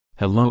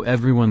Hello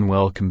everyone,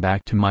 welcome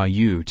back to my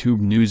YouTube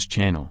news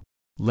channel.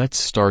 Let's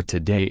start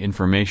today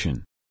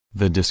information.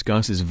 The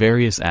discusses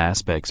various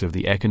aspects of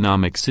the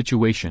economic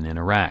situation in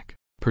Iraq,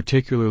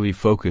 particularly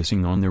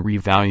focusing on the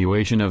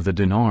revaluation of the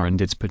dinar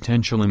and its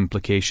potential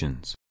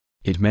implications.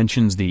 It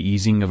mentions the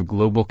easing of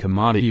global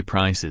commodity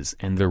prices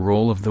and the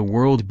role of the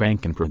World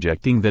Bank in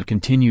projecting that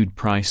continued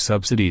price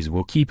subsidies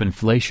will keep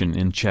inflation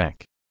in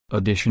check.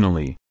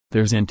 Additionally,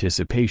 there's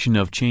anticipation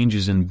of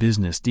changes in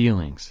business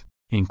dealings,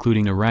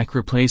 including Iraq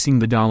replacing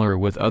the dollar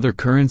with other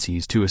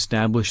currencies to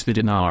establish the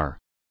dinar.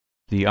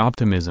 The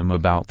optimism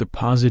about the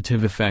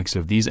positive effects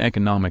of these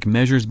economic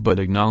measures but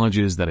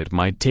acknowledges that it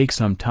might take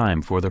some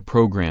time for the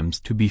programs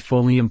to be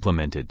fully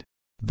implemented.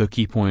 The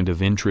key point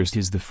of interest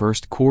is the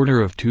first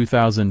quarter of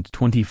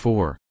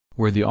 2024,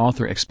 where the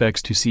author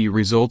expects to see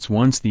results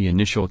once the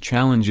initial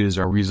challenges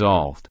are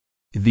resolved.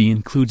 The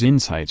includes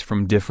insights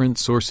from different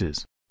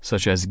sources,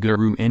 such as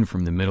Guru N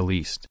from the Middle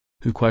East,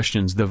 who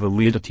questions the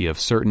validity of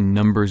certain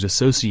numbers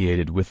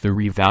associated with the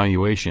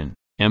revaluation,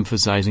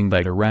 emphasizing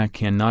that Iraq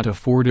cannot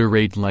afford a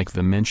rate like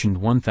the mentioned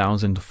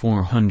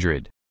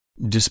 1,400.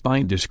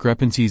 Despite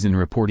discrepancies in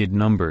reported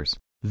numbers,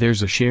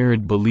 there's a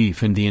shared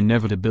belief in the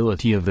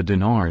inevitability of the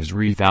dinar's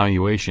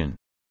revaluation.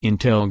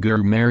 Intel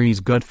Guru Mary's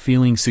gut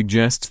feeling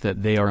suggests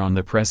that they are on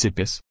the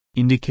precipice,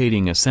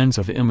 indicating a sense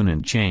of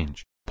imminent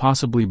change,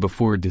 possibly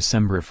before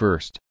December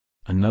 1st.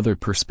 Another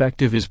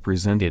perspective is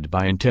presented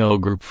by Intel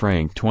Group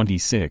Frank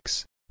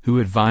 26, who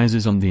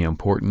advises on the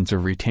importance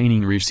of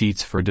retaining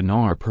receipts for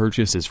dinar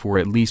purchases for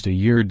at least a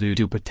year due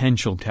to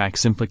potential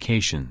tax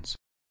implications.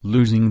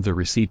 Losing the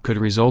receipt could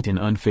result in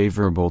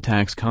unfavorable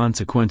tax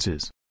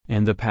consequences,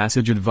 and the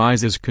passage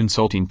advises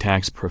consulting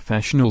tax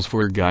professionals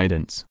for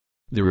guidance.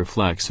 It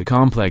reflects a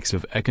complex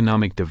of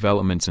economic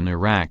developments in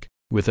Iraq,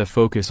 with a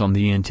focus on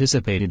the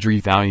anticipated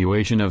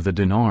revaluation of the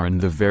dinar and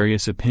the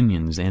various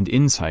opinions and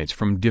insights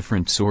from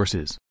different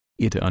sources.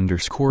 It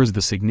underscores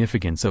the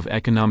significance of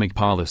economic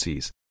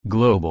policies,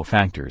 global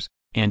factors,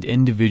 and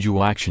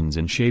individual actions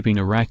in shaping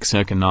Iraq's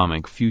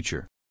economic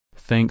future.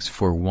 Thanks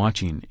for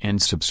watching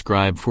and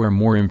subscribe for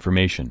more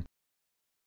information.